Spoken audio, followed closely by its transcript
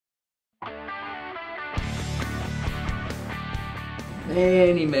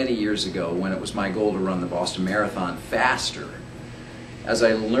many years ago when it was my goal to run the Boston Marathon faster. As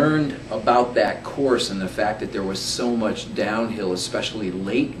I learned about that course and the fact that there was so much downhill, especially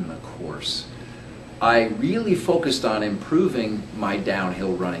late in the course, I really focused on improving my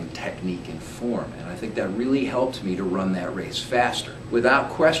downhill running technique and form, and I think that really helped me to run that race faster. Without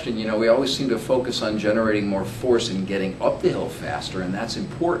question, you know, we always seem to focus on generating more force and getting up the hill faster, and that's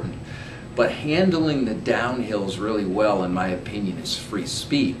important. But handling the downhills really well, in my opinion, is free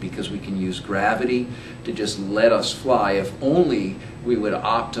speed, because we can use gravity to just let us fly if only we would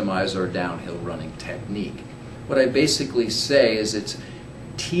optimize our downhill running technique. What I basically say is it's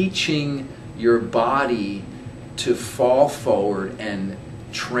teaching your body to fall forward and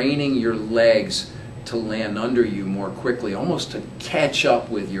training your legs to land under you more quickly, almost to catch up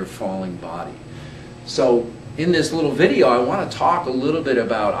with your falling body. So in this little video, I want to talk a little bit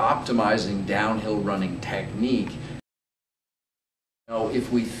about optimizing downhill running technique. You know,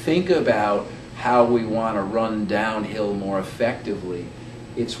 if we think about how we want to run downhill more effectively,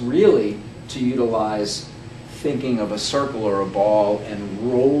 it's really to utilize thinking of a circle or a ball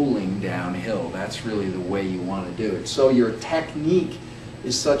and rolling downhill. That's really the way you want to do it. So your technique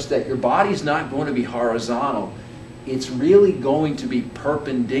is such that your body's not going to be horizontal. It's really going to be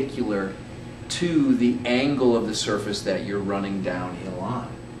perpendicular to the angle of the surface that you're running downhill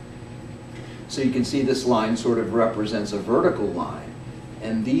on. So you can see this line sort of represents a vertical line,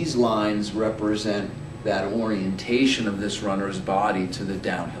 and these lines represent that orientation of this runner's body to the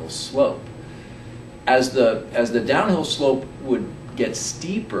downhill slope. As the downhill slope would get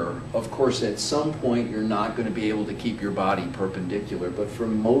steeper, of course at some point you're not going to be able to keep your body perpendicular, but for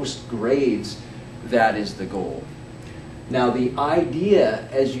most grades that is the goal. Now the idea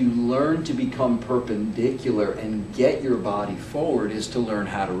as you learn to become perpendicular and get your body forward is to learn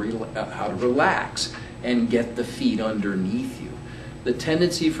how to relax and get the feet underneath you. The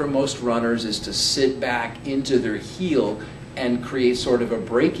tendency for most runners is to sit back into their heel and create sort of a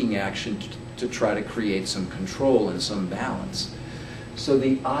braking action to try to create some control and some balance. So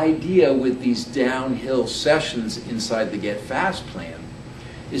the idea with these downhill sessions inside the Get Fast plan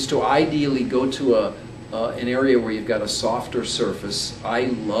is to ideally go to an area where you've got a softer surface. I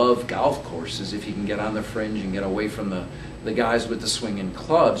love golf courses. If you can get on the fringe and get away from the guys with the swinging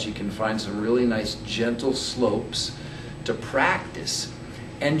clubs, you can find some really nice gentle slopes to practice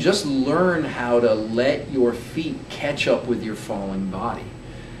and just learn how to let your feet catch up with your falling body.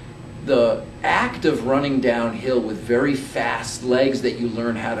 The act of running downhill with very fast legs that you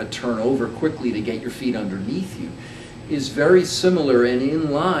learn how to turn over quickly to get your feet underneath you is very similar and in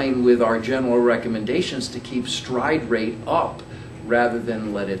line with our general recommendations to keep stride rate up rather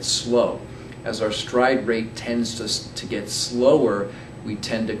than let it slow. As our stride rate tends to get slower, we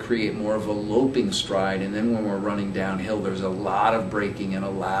tend to create more of a loping stride, and then when we're running downhill there's a lot of braking and a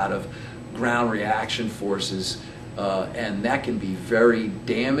lot of ground reaction forces, and that can be very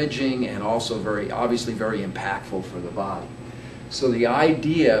damaging and also obviously very impactful for the body. So the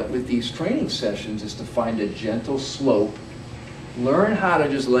idea with these training sessions is to find a gentle slope, learn how to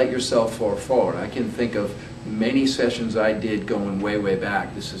just let yourself fall forward. I can think of many sessions I did going way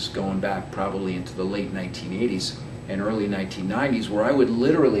back. This is going back probably into the late 1980s and early 1990s, where I would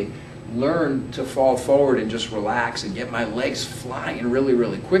literally learn to fall forward and just relax and get my legs flying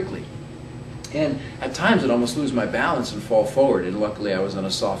really quickly. And at times I'd almost lose my balance and fall forward, and luckily I was on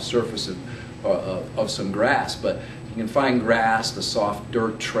a soft surface of some grass. But you can find grass, the soft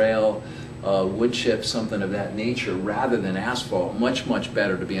dirt trail, wood chip, something of that nature, rather than asphalt. Much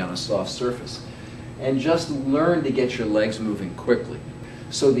better to be on a soft surface. And just learn to get your legs moving quickly.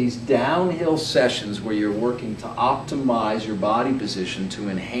 So these downhill sessions where you're working to optimize your body position to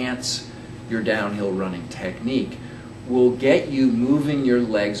enhance your downhill running technique will get you moving your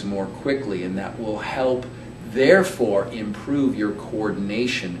legs more quickly, and that will help therefore improve your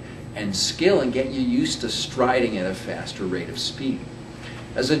coordination and skill and get you used to striding at a faster rate of speed.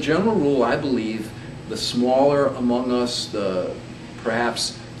 As a general rule, I believe the smaller among us,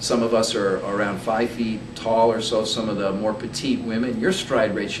 perhaps some of us are around 5 feet tall or so, some of the more petite women, your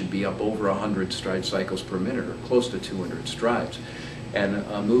stride rate should be up over 100 stride cycles per minute or close to 200 strides. And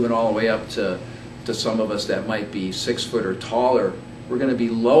moving all the way up to some of us that might be 6 foot or taller, we're going to be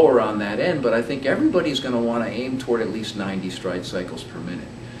lower on that end, but I think everybody's going to want to aim toward at least 90 stride cycles per minute.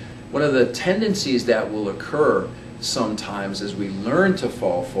 One of the tendencies that will occur sometimes as we learn to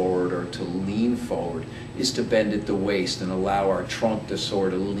fall forward or to lean forward is to bend at the waist and allow our trunk to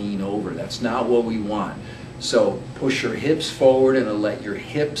sort of lean over. That's not what we want. So push your hips forward and let your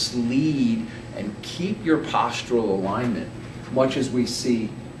hips lead and keep your postural alignment, much as we see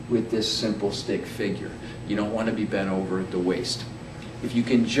with this simple stick figure. You don't want to be bent over at the waist. If you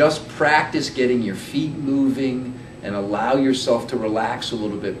can just practice getting your feet moving and allow yourself to relax a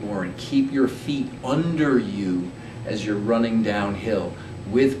little bit more and keep your feet under you as you're running downhill,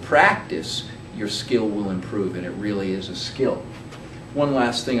 with practice, your skill will improve, and it really is a skill. One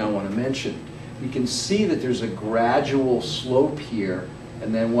last thing I want to mention. You can see that there's a gradual slope here,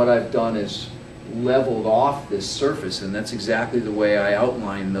 and then what I've done is leveled off this surface, and that's exactly the way I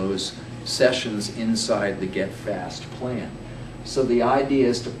outlined those sessions inside the Get Fast plan. So the idea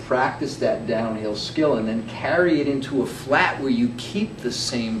is to practice that downhill skill and then carry it into a flat where you keep the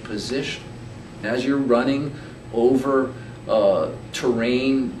same position. As you're running over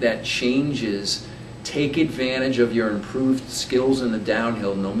terrain that changes, take advantage of your improved skills in the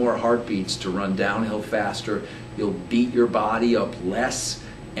downhill. No more heartbeats to run downhill faster. You'll beat your body up less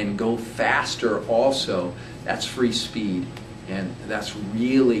and go faster also. That's free speed, and that's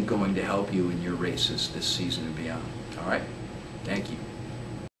really going to help you in your races this season and beyond. All right? Thank you.